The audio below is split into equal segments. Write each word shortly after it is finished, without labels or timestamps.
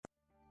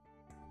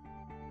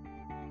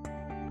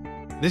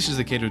This is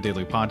the Cato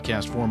Daily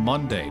Podcast for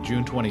Monday,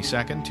 June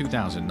 22nd,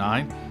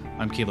 2009.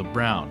 I'm Caleb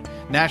Brown.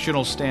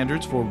 National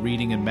standards for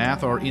reading and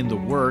math are in the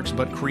works,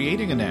 but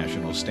creating a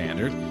national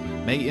standard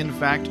may in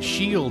fact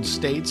shield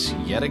states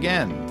yet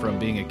again from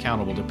being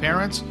accountable to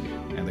parents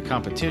and the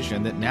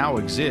competition that now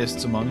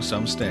exists among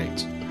some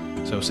states.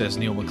 So says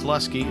Neil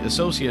McCluskey,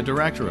 Associate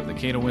Director of the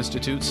Cato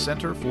Institute's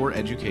Center for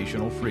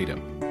Educational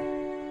Freedom.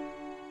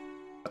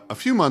 A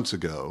few months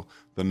ago,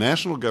 the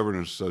National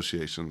Governors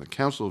Association, the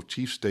Council of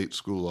Chief State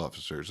School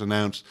Officers,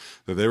 announced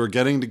that they were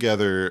getting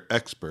together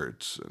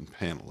experts and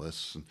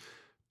panelists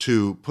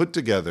to put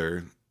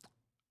together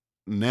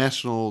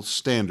national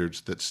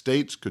standards that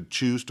states could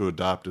choose to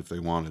adopt if they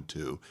wanted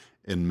to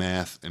in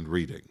math and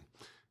reading.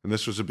 And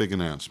this was a big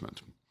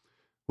announcement.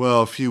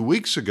 Well, a few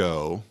weeks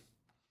ago,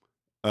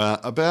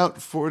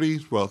 about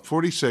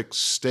 46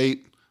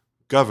 state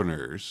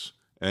governors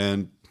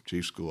and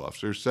chief school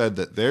officers said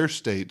that their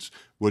states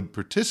would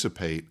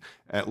participate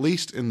at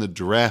least in the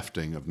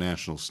drafting of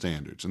national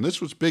standards. And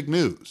this was big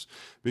news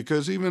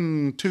because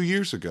even 2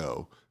 years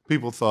ago,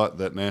 people thought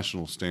that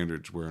national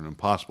standards were an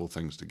impossible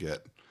thing to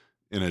get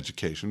in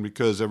education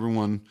because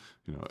everyone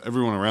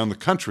around the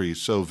country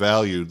so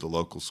valued the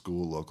local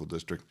school, local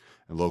district,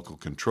 and local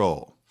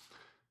control.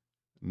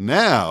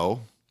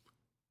 Now,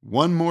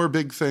 one more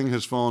big thing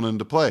has fallen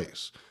into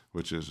place,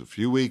 which is a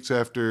few weeks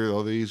after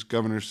all these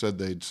governors said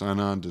they'd sign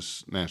on to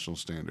national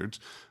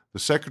standards, the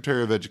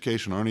Secretary of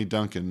Education, Arne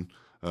Duncan,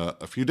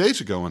 a few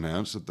days ago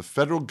announced that the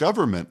federal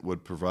government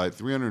would provide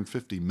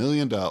 $350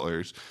 million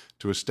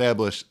to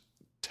establish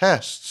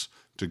tests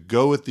to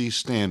go with these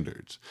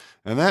standards.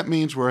 And that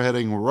means we're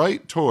heading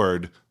right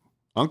toward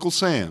Uncle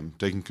Sam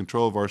taking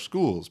control of our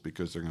schools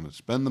because they're going to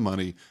spend the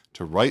money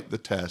to write the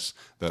tests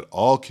that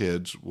all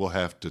kids will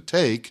have to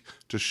take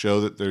to show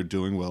that they're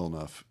doing well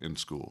enough in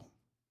school.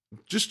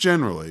 Just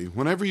generally,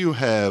 whenever you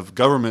have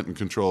government in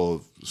control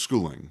of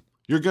schooling,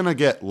 you're going to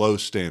get low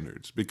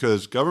standards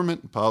because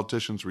government and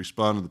politicians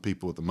respond to the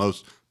people with the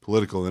most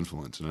political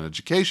influence. And in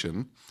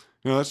education,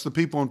 that's the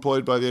people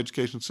employed by the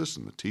education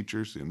system, the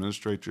teachers, the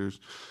administrators,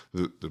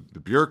 the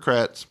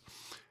bureaucrats.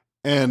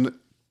 And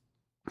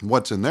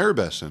what's in their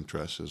best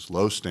interest is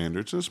low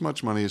standards and as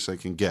much money as they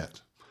can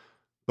get.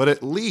 But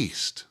at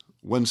least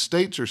when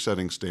states are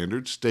setting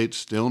standards, states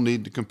still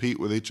need to compete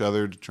with each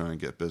other to try and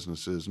get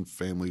businesses and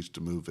families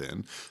to move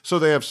in. So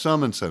they have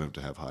some incentive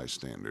to have high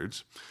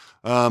standards.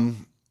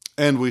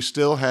 And we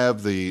still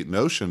have the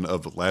notion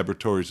of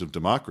laboratories of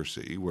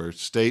democracy where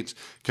states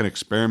can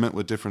experiment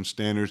with different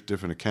standards,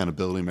 different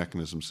accountability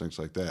mechanisms, things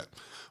like that.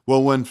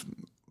 Well, when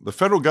the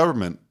federal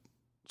government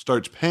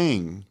starts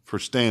paying for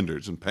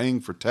standards and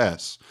paying for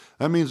tests,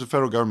 that means the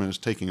federal government is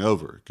taking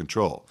over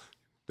control.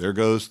 There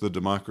goes the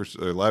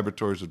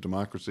laboratories of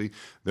democracy.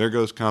 There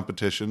goes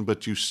competition.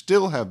 But you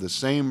still have the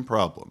same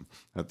problem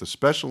that the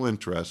special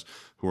interests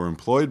who are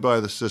employed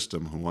by the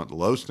system, who want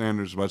low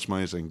standards, as much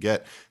money as they can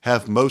get,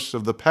 have most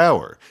of the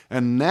power.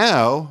 And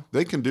now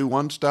they can do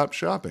one-stop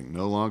shopping,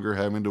 no longer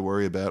having to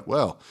worry about,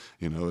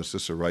 is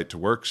this a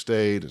right-to-work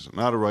state? Is it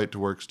not a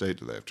right-to-work state?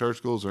 Do they have charter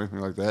schools or anything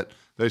like that?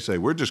 They say,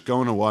 we're just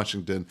going to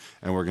Washington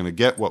and we're going to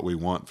get what we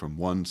want from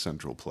one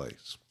central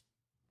place.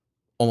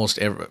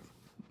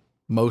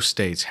 Most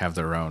states have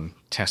their own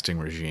testing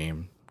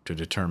regime to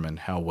determine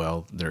how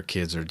well their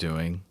kids are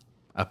doing.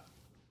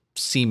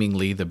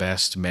 Seemingly the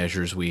best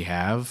measures we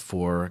have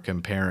for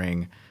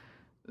comparing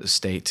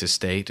state to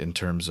state in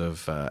terms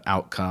of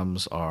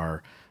outcomes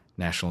are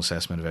National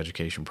Assessment of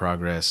Education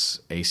Progress,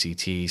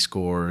 ACT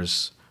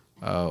scores.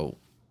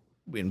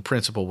 In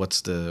principle,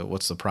 what's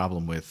the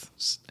problem with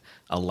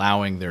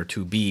allowing there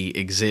to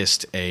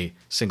exist a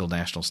single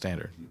national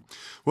standard?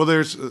 Well,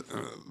 there's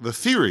the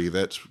theory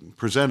that's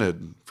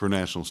presented for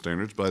national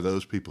standards by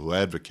those people who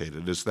advocate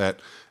it is that,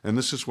 and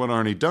this is what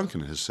Arne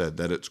Duncan has said,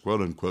 that it's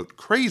quote unquote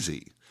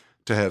crazy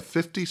to have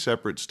 50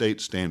 separate state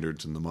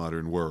standards in the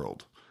modern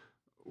world.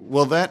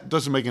 Well, that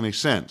doesn't make any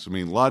sense. I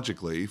mean,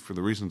 logically, for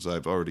the reasons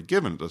I've already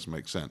given, it doesn't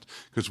make sense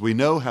because we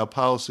know how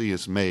policy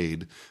is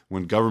made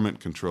when government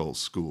controls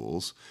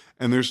schools,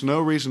 and there's no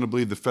reason to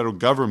believe the federal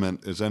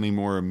government is any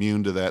more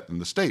immune to that than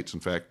the states. In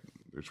fact,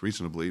 there's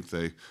reason to believe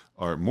they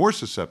are more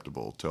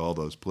susceptible to all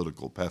those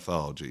political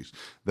pathologies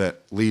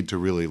that lead to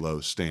really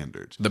low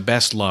standards. The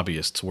best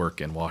lobbyists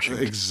work in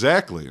Washington.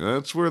 Exactly.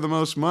 That's where the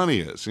most money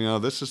is.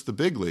 This is the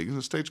big league, and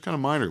the state's kind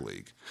of minor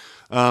league.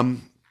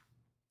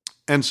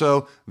 And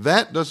so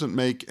that doesn't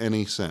make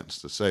any sense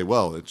to say,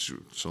 well, it's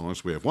so long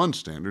as we have one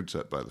standard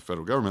set by the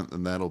federal government,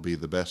 then that'll be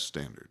the best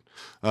standard.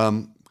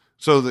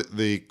 So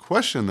the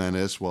question then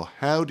is, well,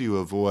 how do you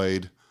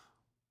avoid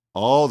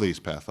all these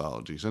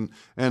pathologies?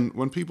 And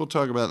when people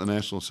talk about the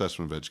National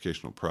Assessment of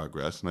Educational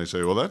Progress, and they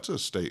say, well, that's a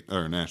state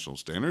or a national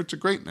standard, it's a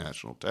great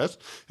national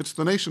test. It's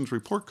the nation's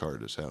report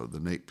card is how the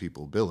NAEP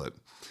people bill it.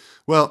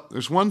 Well,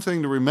 there's one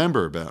thing to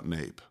remember about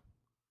NAEP.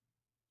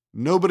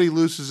 Nobody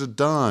loses a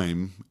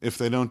dime if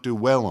they don't do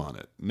well on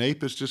it.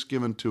 NAEP is just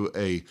given to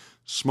a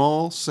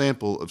small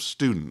sample of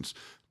students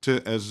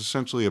as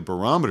essentially a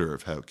barometer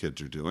of how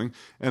kids are doing.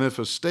 And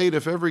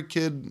if every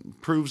kid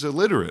proves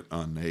illiterate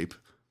on NAEP,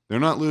 they're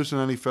not losing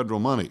any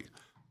federal money.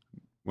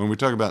 When we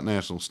talk about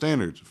national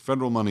standards,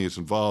 federal money is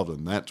involved,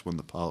 and that's when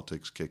the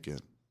politics kick in.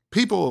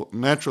 People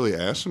naturally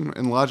ask,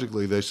 and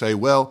logically they say,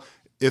 well,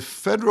 if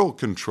federal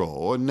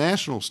control and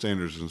national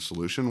standards is a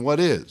solution, what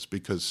is?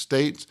 Because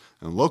states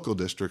and local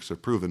districts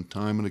have proven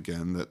time and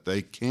again that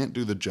they can't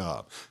do the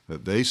job,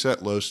 that they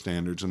set low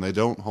standards and they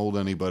don't hold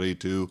anybody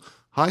to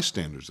high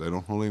standards. They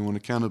don't hold anyone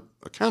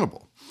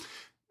accountable.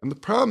 And the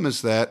problem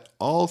is that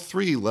all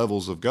three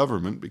levels of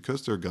government,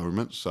 because they're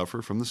government,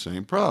 suffer from the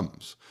same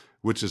problems,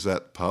 which is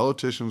that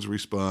politicians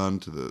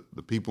respond to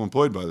the people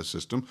employed by the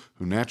system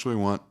who naturally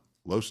want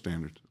low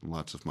standards and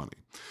lots of money.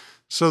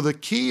 So the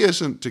key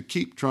isn't to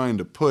keep trying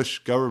to push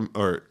government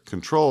or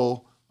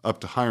control up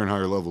to higher and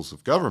higher levels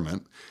of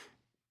government.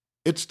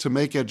 It's to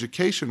make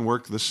education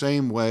work the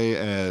same way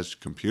as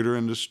computer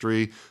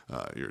industry,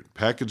 your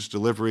package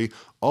delivery,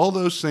 all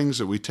those things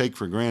that we take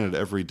for granted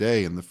every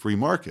day in the free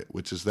market,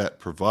 which is that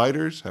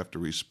providers have to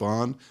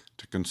respond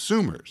to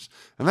consumers.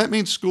 And that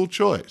means school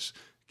choice.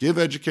 Give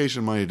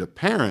education money to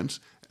parents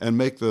and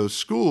make those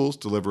schools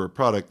deliver a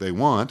product they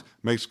want,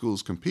 make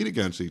schools compete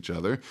against each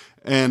other.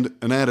 And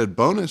an added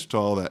bonus to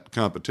all that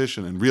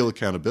competition and real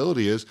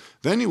accountability is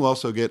then you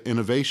also get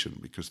innovation,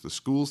 because the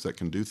schools that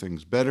can do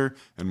things better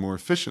and more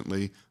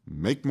efficiently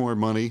make more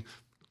money,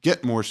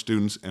 get more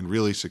students, and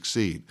really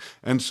succeed.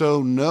 And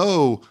so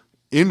no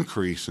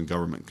increase in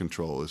government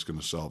control is going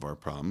to solve our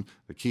problem.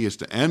 The key is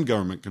to end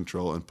government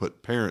control and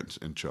put parents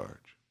in charge.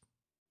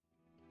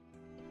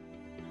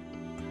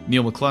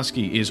 Neal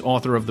McCluskey is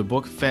author of the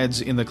book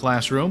Feds in the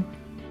Classroom.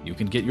 You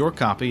can get your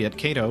copy at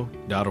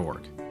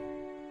cato.org.